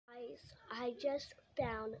I just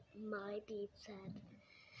found my bead set.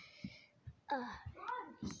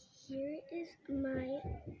 Here is my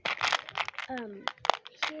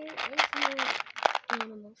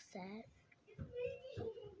animal set.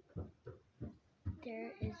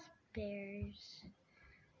 There is bears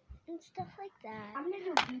and stuff like that. I'm gonna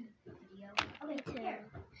do a bead video. Okay, here.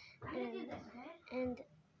 I'm gonna do this, okay? And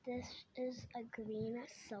this is a green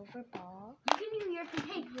silver ball. You can do your thing.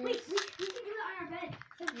 Hey, wait, we can do it on our bed.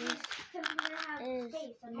 This we're gonna have is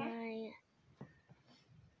space, okay?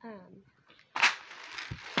 my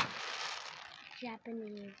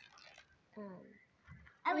Japanese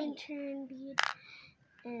lantern bead,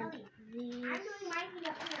 and these I'm doing my bead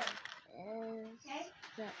up here.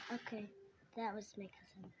 Okay, that was my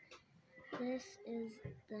cousin. This is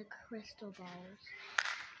the crystal balls.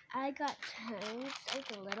 I got tons of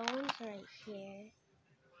the little ones right here.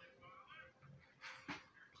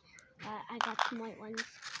 I got some white ones.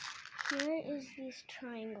 Here is these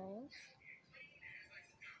triangles.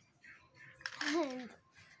 And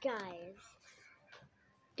guys,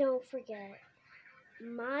 don't forget,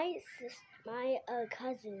 my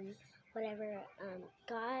cousin, whatever,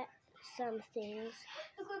 got some things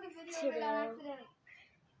today.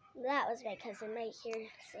 That was my cousin right here.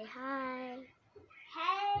 Say hi.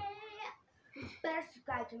 Hey! Better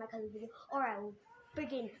subscribe to my cousin's video, or I will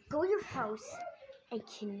freaking go to your house and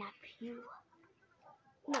kidnap you.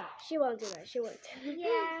 No, she won't do that. She won't.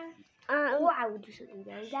 Yeah. Or I will do something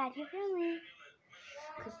very bad to your family.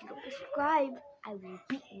 Because if you don't subscribe, I will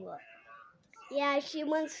beat you up. Yeah, she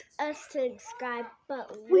wants us to subscribe,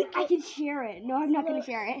 but wait, I can share it. No, I'm not going to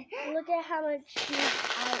share it. Look at how much she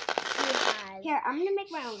has. Here, I'm going to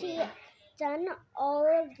make my own. She done all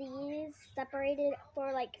of these separated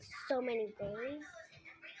for like so many days.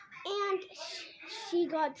 And she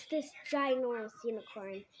got this ginormous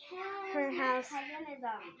unicorn. Her house.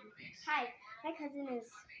 Hi, my cousin is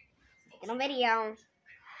making a video.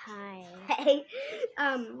 Hi. Hey.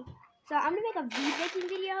 So I'm gonna make a bead making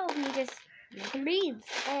video of me just making beads.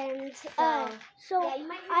 And So yeah, you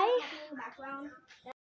might hear in the background.